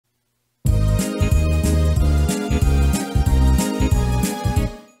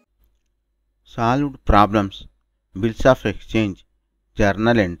Solved problems, bills of exchange,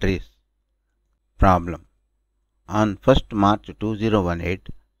 journal entries. Problem. On 1st March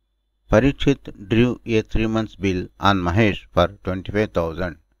 2018, Parikshit drew a 3 months bill on Mahesh for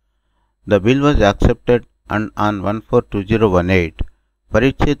 25,000. The bill was accepted and on 1/4/2018,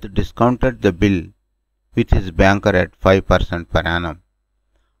 Parikshit discounted the bill with his banker at 5% per annum.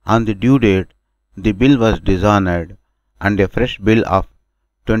 On the due date, the bill was dishonored and a fresh bill of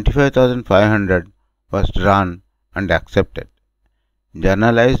 25,500 was drawn and accepted.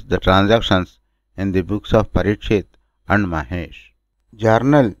 Journalize the transactions in the books of Parikshit and Mahesh.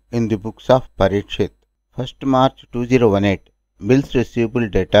 Journal in the books of Parikshit. 1st March 2018. Bills receivable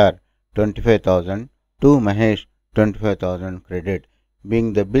debtor 25,000 to Mahesh 25,000 credit,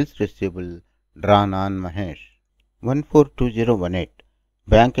 being the bills receivable drawn on Mahesh. 1/4/2018.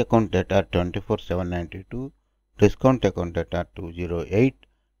 Bank account debtor 24,792, discount account debtor 208,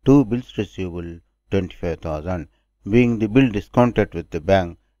 two bills receivable 25,000, being the bill discounted with the bank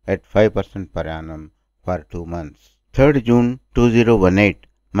at 5% per annum for 2 months. 3rd June 2018.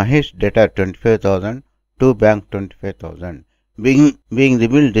 Mahesh debtor 25,000 to bank 25,000, being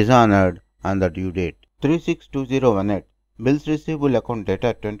the bill dishonored on the due date. 3/6/2018. Bills receivable account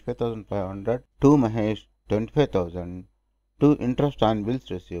debtor 25,500 to Mahesh 25,000 to interest on bills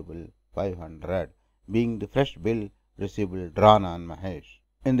receivable 500, being the fresh bill receivable drawn on Mahesh.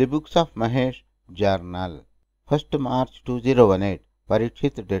 In the books of Mahesh, journal. 1st March 2018.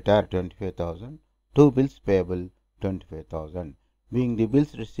 Parikshit debtor 25,000 to bills payable 25,000, being the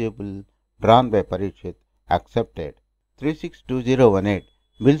bills receivable drawn by Parikshit accepted. 3/6/2018.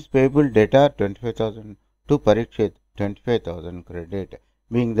 Bills payable debtor 25,000 to Parikshit 25,000 credit,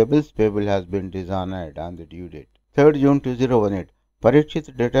 being the bills payable has been dishonored on the due date. 3rd June 2018. Parikshit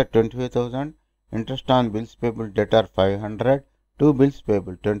debtor 25,000, interest on bills payable debtor 500 to bills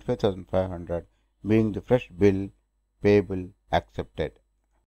payable 25,500, being the fresh bill payable accepted.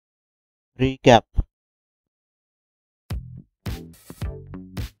 Recap.